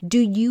Do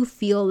you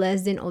feel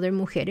less than other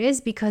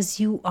mujeres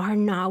because you are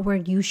not where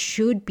you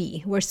should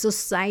be, where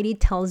society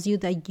tells you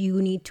that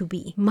you need to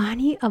be?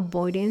 Money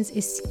avoidance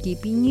is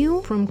keeping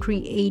you from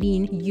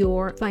creating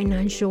your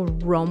financial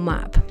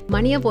roadmap.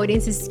 Money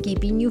avoidance is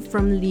keeping you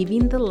from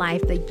living the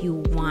life that you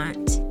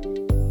want.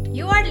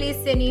 You are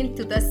listening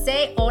to the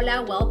Say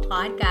Hola Well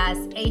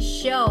podcast, a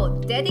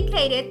show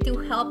dedicated to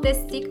help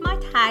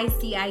destigmatize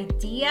the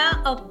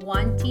idea of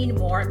wanting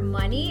more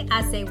money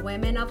as a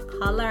woman of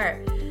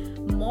color.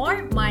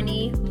 More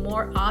money,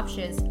 more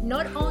options,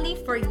 not only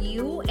for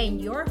you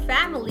and your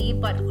family,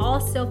 but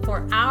also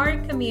for our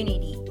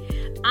community.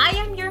 I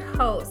am your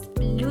host,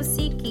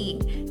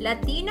 Luzy,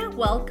 Latina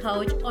Wealth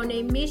Coach, on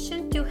a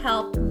mission to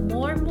help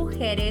more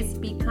mujeres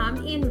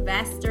become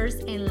investors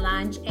and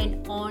launch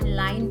an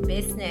online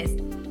business.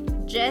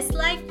 Just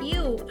like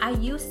you, I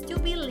used to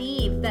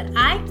believe that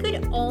I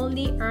could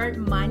only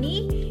earn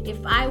money if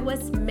I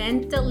was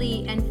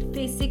mentally and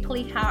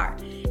physically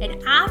hard.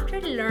 And after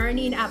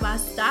learning about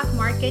stock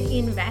market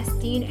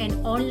investing and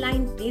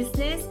online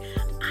business,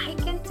 I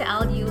can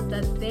tell you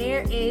that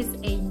there is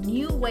a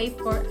new way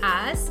for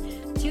us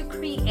to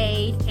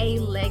create a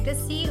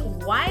legacy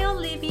while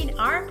living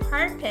our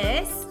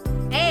purpose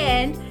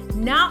and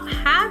not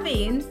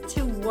having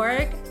to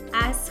work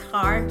as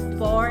hard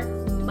for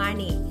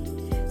money.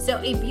 So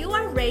if you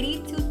are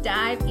ready to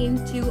dive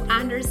into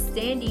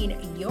understanding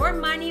your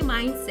money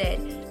mindset,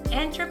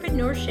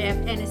 entrepreneurship,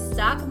 and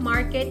stock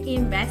market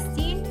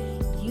investing,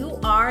 you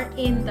are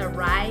in the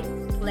right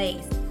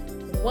place.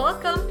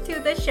 Welcome to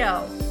the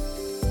show.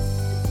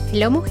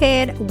 Hello,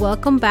 mujer.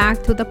 Welcome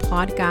back to the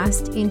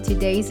podcast. In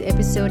today's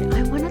episode,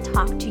 I want to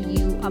talk to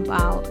you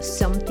about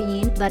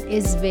something that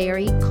is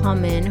very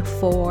common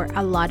for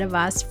a lot of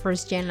us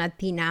first-gen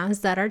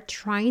Latinas that are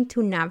trying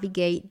to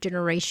navigate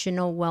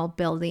generational wealth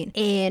building,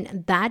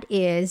 and that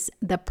is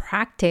the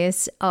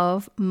practice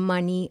of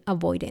money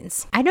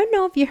avoidance. I don't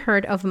know if you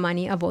heard of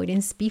money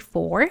avoidance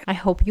before. I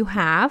hope you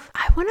have.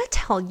 I want to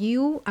tell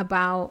you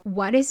about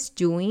what it's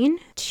doing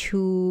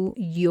to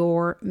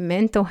your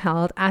mental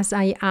health as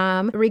I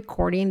am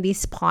recording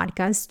this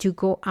podcast to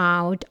go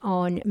out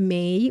on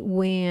May,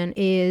 when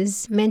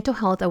is Mental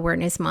Health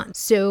Awareness Month.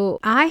 So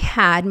I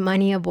had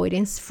money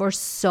avoidance for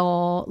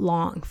so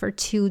long, for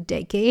 2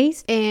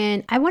 decades,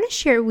 and I want to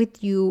share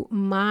with you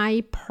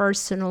my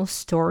personal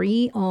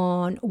story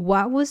on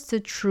what was the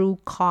true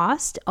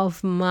cost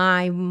of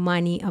my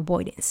money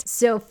avoidance.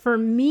 So for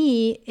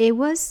me, it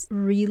was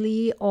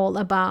really all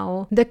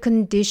about the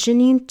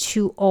conditioning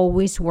to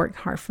always work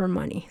hard for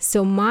money.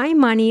 So my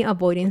money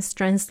avoidance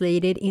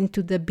translated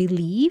into the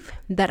belief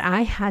that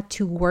I had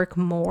to work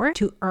more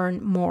to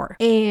earn more.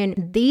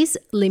 And this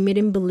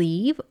limiting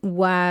belief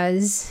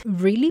was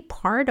really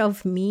part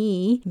of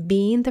me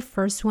being the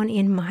first one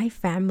in my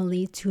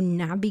family to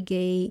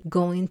navigate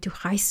going to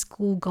high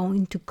school,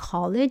 going to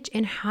college,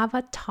 and have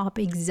a top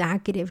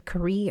executive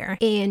career.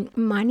 And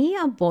money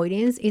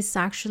avoidance is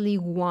actually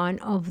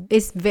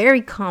it's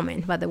very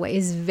common, by the way,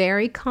 it's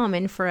very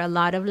common for a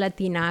lot of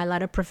Latina, a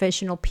lot of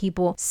professional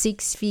people,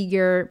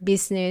 6-figure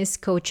business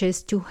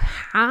coaches to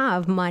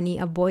have money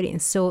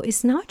avoidance. So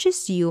it's not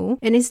just you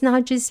and it's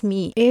not just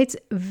me. It's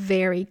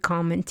very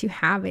common to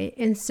have it.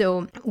 And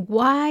so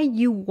why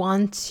you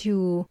want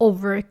to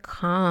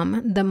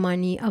overcome the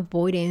money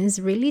avoidance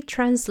really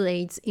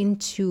translates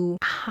into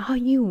how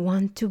you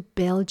want to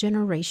build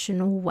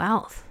generational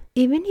wealth.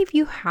 Even if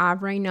you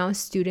have right now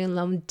student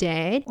loan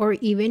debt, or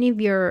even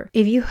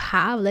if you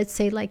have, let's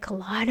say, like a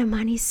lot of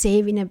money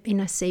saved in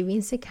a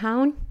savings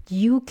account,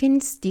 you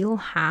can still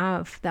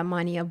have the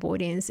money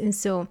avoidance. And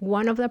so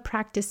one of the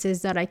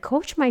practices that I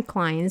coach my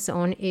clients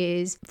on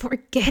is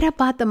forget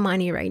about the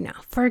money right now.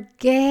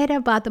 Forget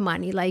about the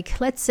money. Like,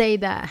 let's say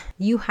that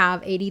you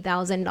have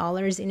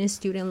 $80,000 in a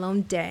student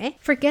loan debt.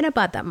 Forget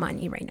about that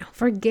money right now.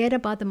 Forget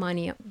about the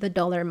money, the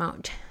dollar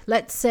amount.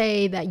 Let's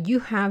say that you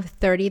have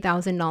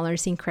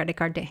 $30,000 in credit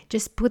card debt.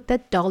 Just put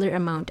that dollar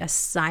amount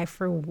aside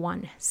for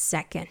 1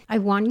 second. I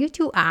want you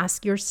to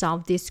ask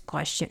yourself this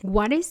question.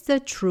 What is the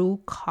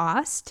true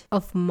cost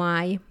of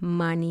my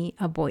money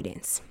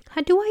avoidance?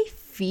 How do I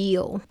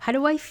feel? How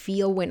do I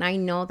feel when I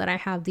know that I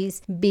have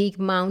this big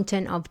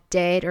mountain of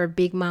debt or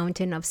big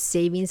mountain of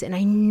savings, and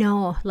I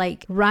know,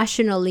 like,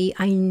 rationally,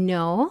 I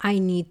know I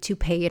need to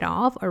pay it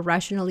off, or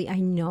rationally, I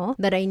know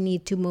that I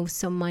need to move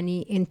some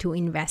money into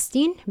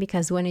investing,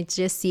 because when it's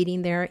just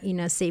sitting there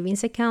in a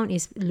savings account,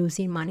 it's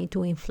losing money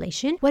to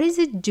inflation. What is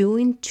it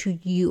doing to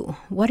you?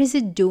 What is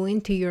it doing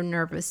to your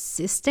nervous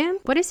system?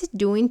 What is it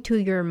doing to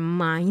your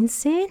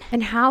mindset?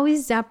 And how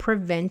is that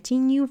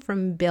preventing you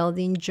from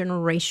building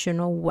generational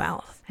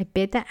wealth? I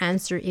bet the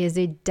answer is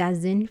it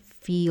doesn't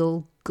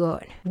feel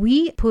good.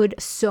 We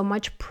put so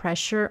much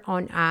pressure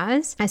on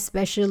us,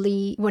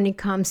 especially when it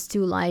comes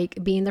to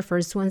like being the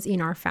first ones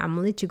in our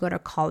family to go to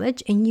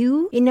college. And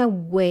you, in a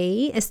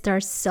way,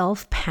 start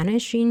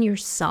self-punishing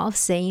yourself,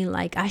 saying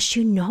like, I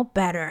should know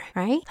better,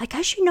 right? Like,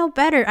 I should know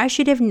better. I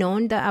should have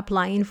known that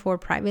applying for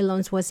private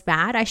loans was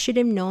bad. I should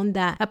have known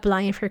that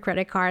applying for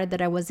credit card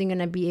that I wasn't going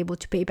to be able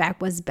to pay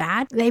back was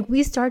bad. Like,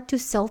 we start to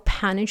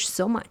self-punish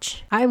so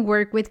much. I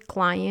worked with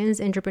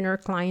clients, entrepreneur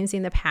clients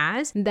in the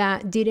past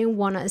that didn't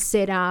want to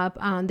set up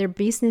their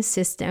business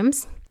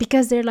systems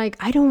because they're like,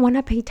 I don't want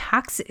to pay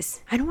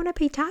taxes. I don't want to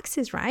pay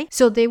taxes, right?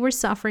 So they were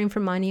suffering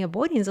from money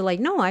avoidance. They're like,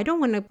 no, I don't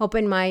want to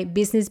open my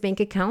business bank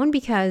account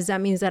because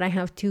that means that I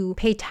have to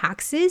pay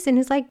taxes. And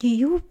it's like, do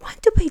you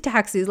want to pay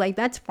taxes? Like,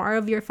 that's part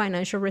of your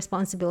financial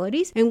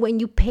responsibilities. And when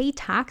you pay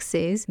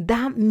taxes,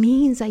 that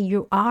means that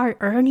you are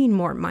earning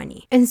more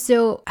money. And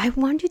so I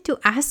want you to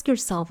ask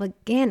yourself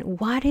again,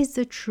 what is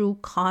the true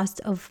cost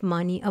of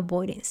money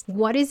avoidance?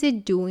 What is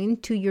it doing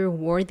to your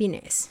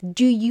worthiness?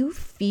 Do you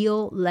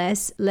feel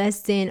less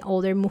than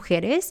other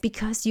mujeres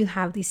because you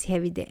have this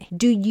heavy debt?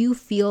 Do you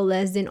feel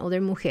less than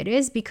other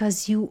mujeres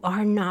because you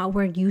are not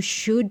where you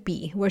should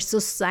be, where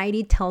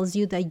society tells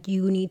you that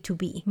you need to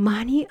be?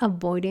 Money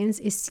avoidance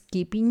is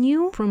keeping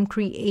you from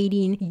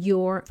creating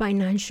your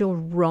financial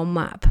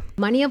roadmap.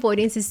 Money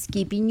avoidance is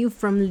keeping you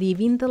from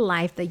living the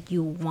life that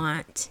you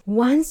want.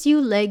 Once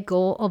you let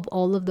go of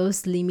all of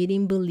those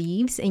limiting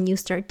beliefs and you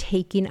start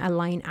taking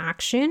aligned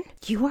action,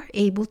 you are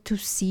able to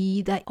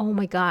see that, oh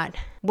my God,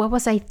 what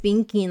was I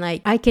thinking?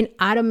 Like, I can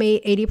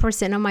automate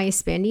 80% of my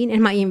spending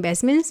and my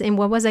investments. And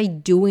what was I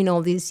doing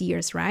all these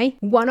years, right?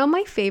 One of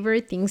my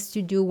favorite things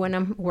to do when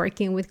I'm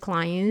working with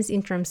clients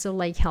in terms of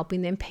like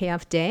helping them pay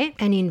off debt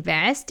and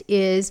invest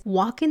is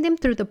walking them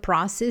through the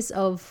process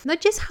of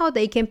not just how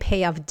they can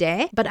pay off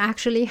debt, but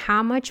actually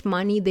how much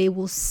money they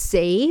will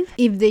save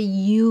if they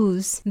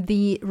use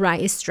the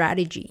right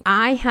strategy.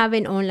 I have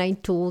an online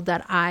tool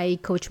that I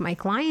coach my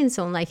clients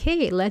on, like,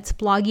 hey, let's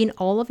plug in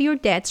all of your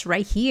debts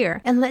right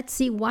here and let's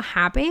see what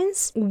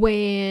happens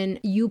when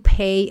you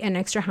pay an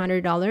extra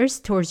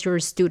 $100 towards your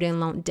student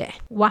loan debt.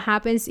 What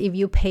happens if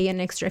you pay an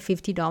extra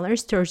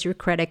 $50 towards your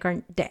credit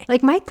card debt?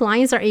 Like, my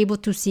clients are able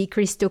to see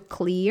crystal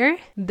clear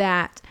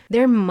that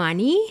their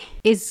money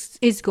is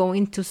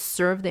going to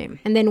serve them.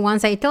 And then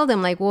once I tell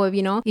them like, well,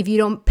 if you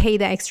don't pay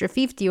the extra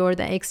 50 or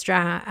the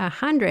extra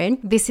 100,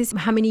 this is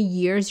how many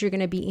years you're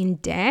going to be in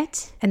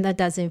debt. And that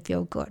doesn't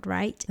feel good,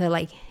 right? They're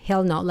like,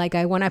 hell no, like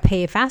I want to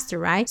pay it faster,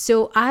 right?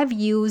 So I've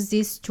used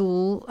this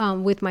tool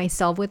with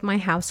myself, with my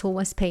household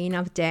was paying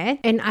off debt.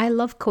 And I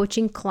love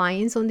coaching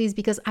clients on this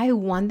because I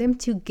want them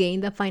to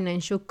gain the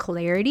financial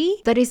clarity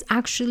that is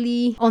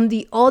actually on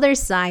the other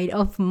side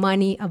of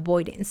money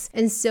avoidance.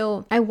 And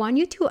so I want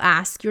you to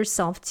ask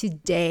yourself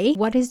today,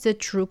 what is the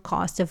true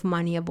cost of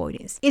money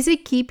avoidance? Is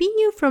it keeping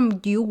you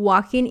from you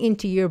walking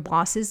into your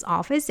boss's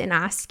office and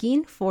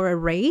asking for a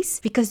raise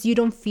because you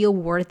don't feel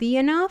worthy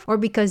enough or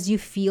because you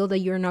feel that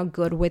you're not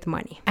good with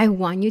money? I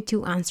want you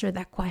to answer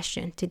that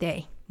question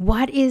today.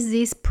 What is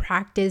this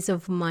practice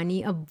of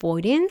money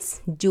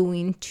avoidance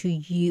doing to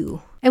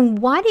you? And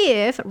what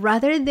if,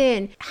 rather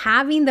than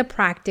having the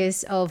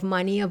practice of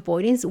money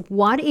avoidance,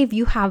 what if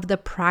you have the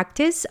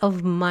practice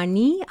of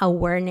money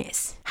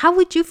awareness? How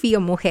would you feel,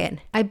 mujer?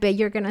 I bet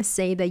you're gonna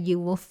say that you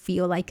will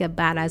feel like a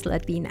badass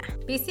Latina.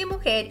 Busy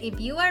mujer, if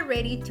you are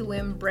ready to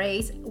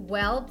embrace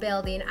wealth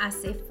building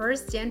as a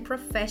first-gen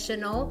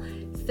professional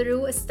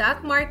through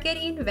stock market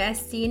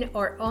investing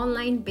or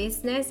online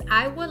business,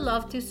 I would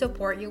love to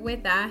support you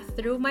with that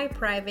through my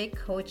private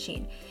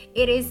coaching.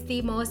 It is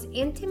the most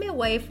intimate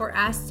way for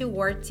us to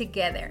work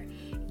together.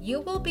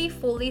 You will be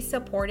fully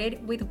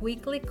supported with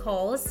weekly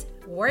calls,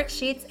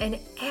 worksheets, and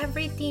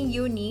everything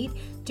you need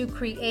to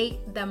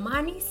create the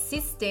money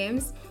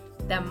systems,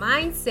 the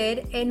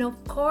mindset, and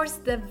of course,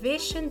 the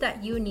vision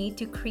that you need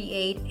to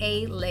create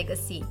a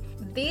legacy.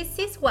 This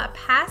is what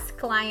past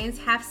clients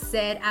have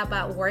said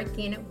about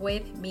working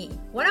with me.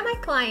 One of my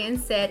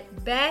clients said,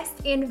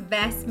 best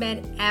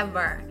investment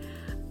ever.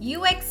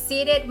 You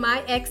exceeded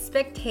my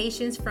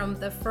expectations from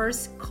the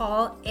first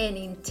call and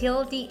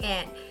until the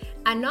end.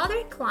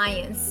 Another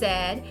client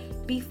said,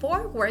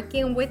 before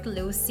working with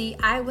Luzy,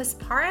 I was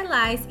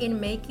paralyzed in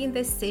making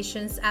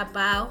decisions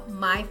about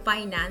my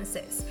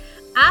finances.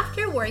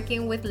 After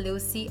working with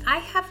Luzy, I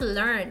have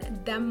learned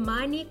that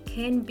money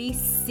can be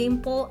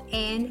simple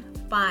and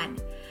fun.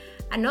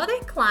 Another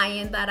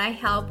client that I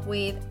help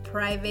with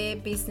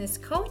private business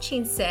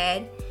coaching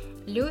said,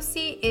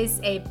 Luzy is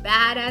a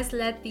badass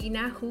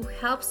Latina who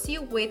helps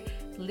you with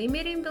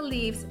limiting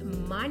beliefs,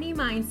 money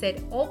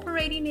mindset,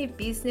 operating a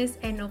business,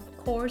 and of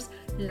course,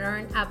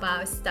 learn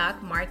about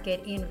stock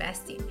market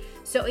investing.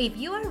 So if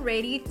you are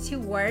ready to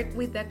work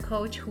with a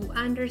coach who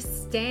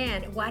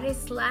understands what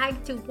it's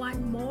like to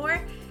want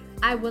more,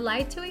 I would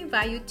like to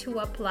invite you to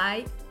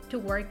apply to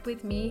work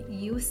with me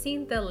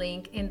using the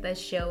link in the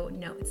show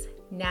notes.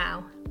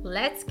 Now,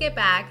 let's get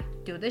back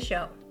to the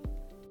show.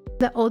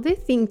 The other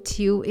thing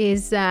too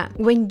is that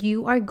when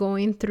you are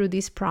going through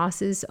this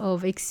process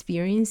of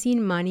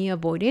experiencing money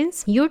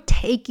avoidance, you're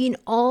taking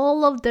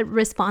all of the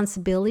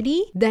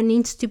responsibility that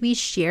needs to be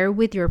shared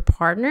with your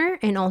partner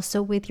and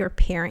also with your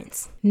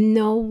parents.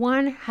 No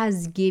one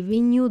has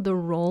given you the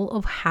role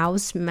of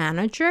house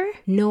manager.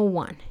 No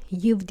one.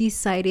 You've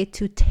decided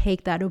to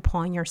take that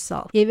upon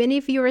yourself. Even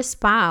if your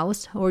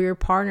spouse or your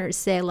partner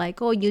say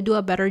like, oh, you do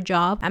a better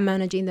job at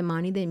managing the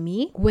money than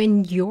me.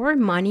 When your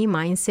money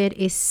mindset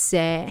is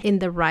set in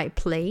the right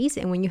place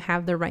and when you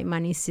have the right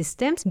money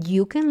systems,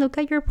 you can look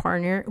at your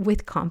partner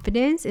with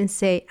confidence and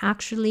say,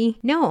 actually,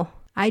 no,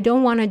 I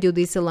don't want to do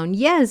this alone.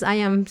 Yes, I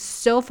am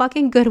so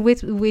fucking good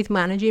with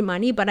managing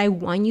money, but I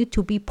want you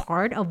to be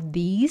part of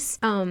these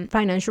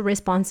financial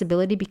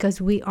responsibility because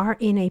we are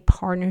in a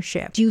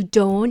partnership. You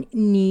don't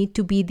need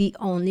to be the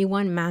only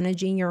one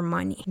managing your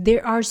money.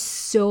 There are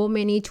so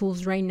many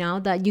tools right now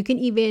that you can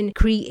even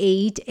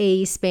create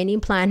a spending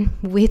plan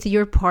with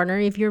your partner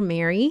if you're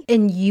married,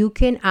 and you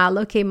can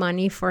allocate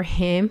money for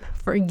him,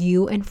 for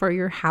you, and for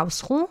your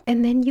household.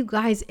 And then you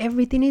guys,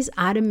 everything is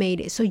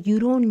automated, so you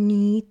don't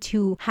need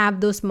to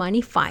have those money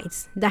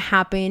fights that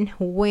happen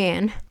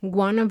when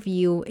one of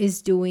you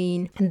is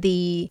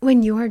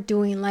when you are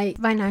doing like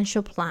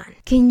financial plan.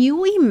 Can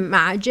you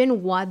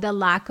imagine what the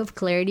lack of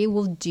clarity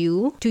will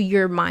do to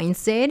your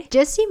mindset?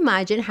 Just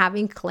imagine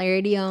having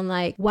clarity on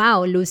like,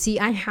 wow,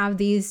 Lucy, I have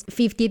this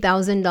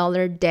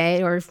 $50,000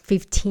 debt or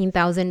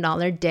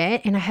 $15,000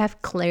 debt, and I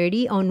have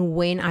clarity on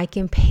when I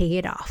can pay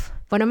it off.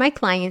 One of my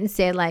clients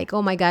said like,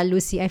 oh my God,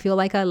 Lucy, I feel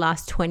like I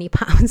lost 20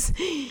 pounds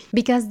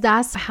because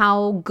that's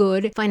how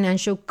good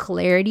financial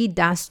clarity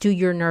does to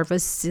your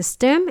nervous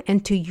system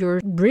and to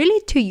your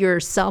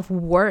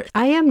self-worth.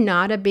 I am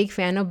not a big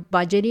fan of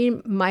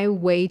budgeting my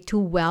way to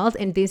wealth,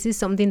 and this is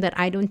something that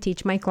I don't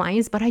teach my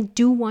clients, but I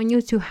do want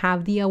you to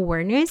have the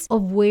awareness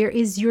of where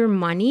is your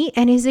money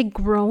and is it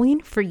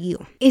growing for you?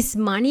 Is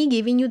money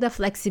giving you the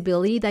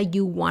flexibility that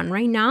you want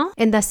right now?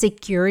 And the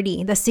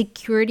security,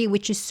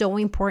 which is so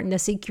important, the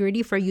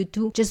security for you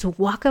to just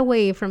walk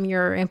away from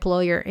your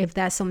employer if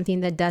that's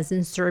something that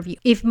doesn't serve you.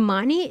 If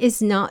money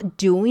is not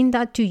doing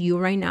that to you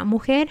right now,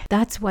 mujer,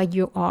 that's why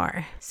you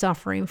are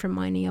suffering from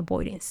money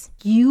avoidance.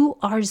 You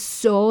are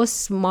so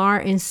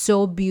smart and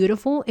so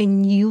beautiful,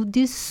 and you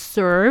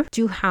deserve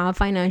to have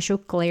financial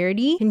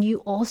clarity, and you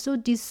also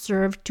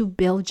deserve to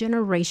build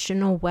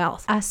generational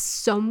wealth. As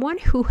someone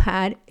who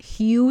had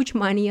huge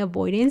money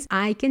avoidance,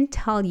 I can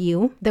tell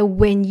you that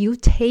when you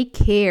take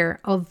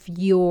care of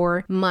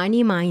your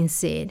money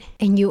mindset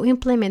and you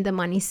implement the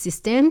money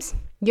systems,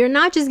 you're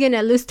not just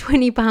gonna lose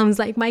 20 pounds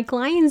like my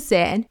client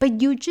said,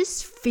 but you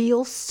just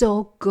feel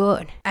so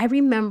good. I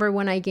remember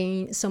when I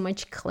gained so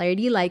much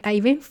clarity, like I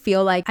even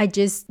feel like I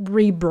just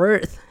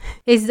rebirth.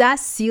 Is that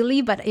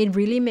silly? But it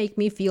really made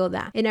me feel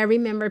that. And I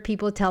remember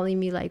people telling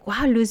me like,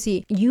 wow,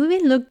 Lucy, you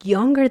even look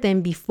younger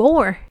than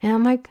before. And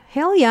I'm like,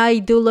 hell yeah, I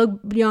do look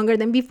younger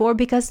than before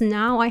because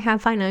now I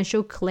have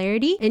financial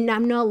clarity and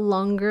I'm no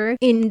longer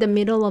in the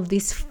middle of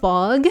this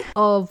fog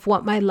of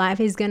what my life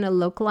is gonna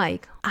look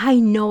like. I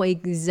know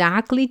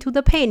exactly to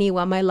the penny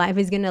what my life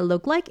is going to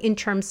look like in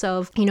terms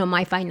of,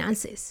 my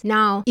finances.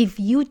 Now, if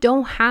you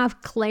don't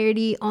have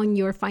clarity on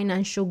your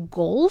financial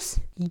goals,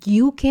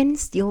 you can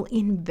still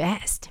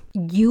invest.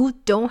 You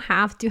don't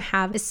have to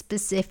have a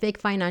specific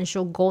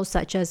financial goal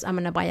such as I'm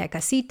going to buy a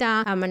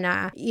casita, I'm going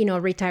to,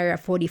 retire at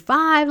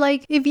 45.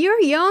 Like if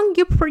you're young,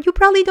 you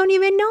probably don't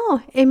even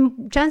know.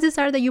 And chances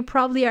are that you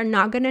probably are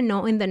not going to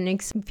know in the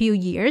next few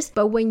years.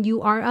 But when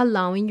you are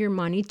allowing your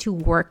money to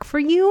work for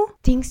you,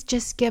 things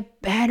just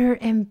get better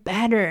and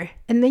better.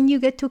 And then you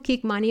get to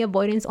kick money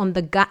avoidance on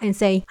the gut and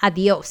say,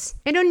 adios.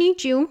 I don't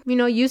need you.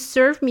 You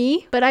serve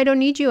me, but I don't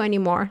need you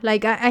anymore.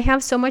 Like I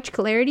have so much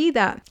clarity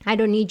that I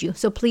don't need you.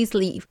 So please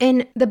leave.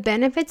 And the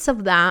benefits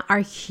of that are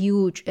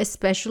huge,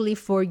 especially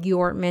for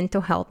your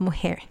mental health,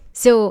 mujer.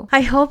 So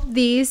I hope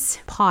this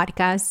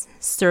podcast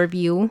serve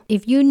you.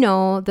 If you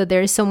know that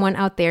there is someone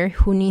out there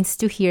who needs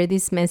to hear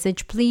this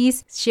message,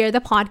 please share the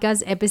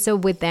podcast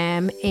episode with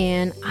them.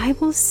 And I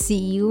will see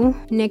you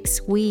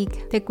next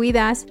week. Te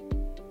cuidas.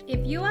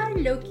 If you are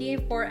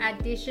looking for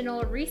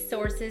additional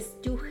resources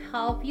to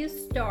help you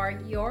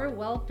start your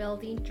wealth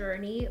building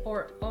journey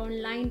or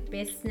online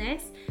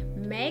business,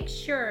 make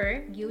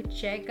sure you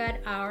check out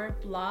our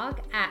blog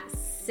at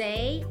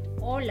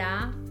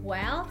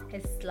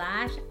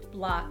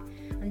sayholawealth.blog.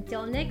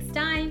 Until next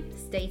time,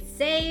 stay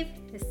safe,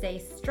 stay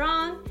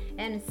strong,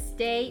 and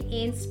stay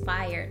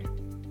inspired.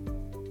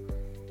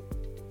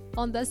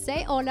 On the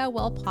Say Hola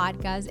Well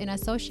podcast and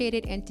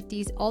associated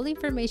entities, all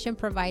information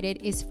provided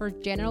is for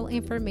general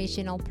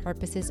informational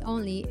purposes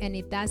only, and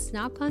it does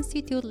not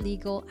constitute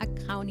legal,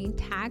 accounting,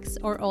 tax,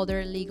 or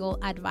other legal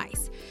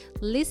advice.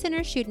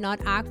 Listeners should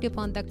not act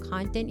upon the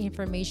content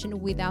information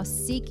without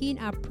seeking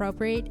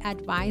appropriate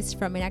advice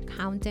from an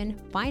accountant,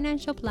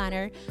 financial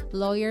planner,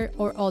 lawyer,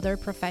 or other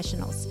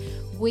professionals.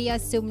 We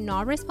assume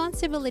no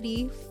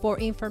responsibility for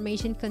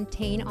information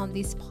contained on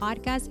this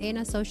podcast and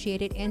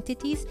associated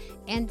entities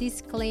and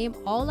disclaim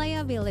all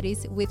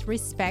liabilities with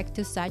respect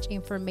to such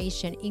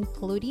information,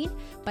 including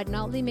but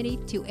not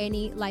limited to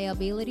any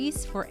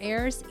liabilities for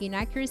errors,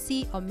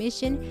 inaccuracy,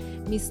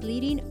 omission,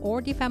 misleading, or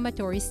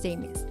defamatory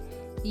statements.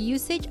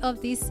 Usage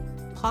of this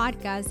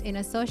podcast and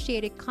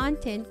associated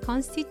content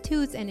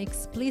constitutes an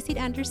explicit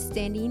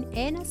understanding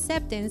and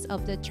acceptance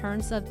of the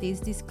terms of this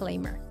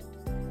disclaimer.